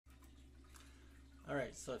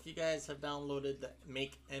Alright, so if you guys have downloaded the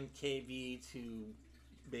MakeMKV to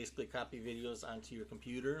basically copy videos onto your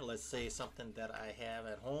computer, let's say something that I have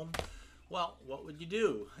at home, well, what would you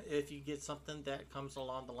do if you get something that comes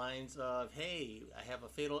along the lines of, hey, I have a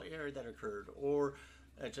fatal error that occurred, or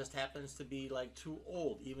it just happens to be like too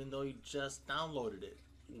old even though you just downloaded it?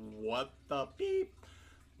 What the beep?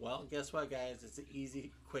 Well, guess what, guys? It's an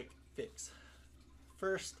easy, quick fix.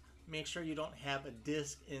 First, make sure you don't have a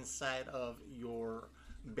disk inside of your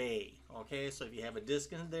bay. Okay, so if you have a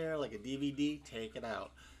disk in there like a DVD, take it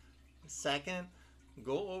out. Second,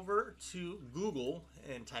 go over to Google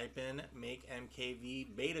and type in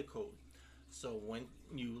MakeMKV beta code. So when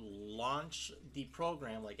you launch the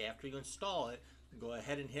program, like after you install it, go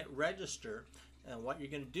ahead and hit register. And what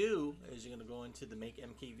you're going to do is you're going to go into the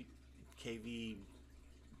MakeMKV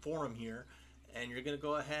forum here, and you're going to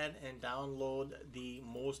go ahead and download the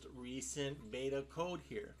most recent beta code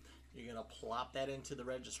here. You're going to plop that into the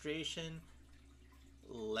registration,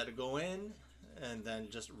 let it go in, and then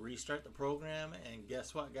just restart the program, and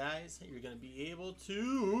guess what, guys? You're going to be able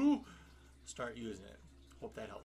to start using it. Hope that helps.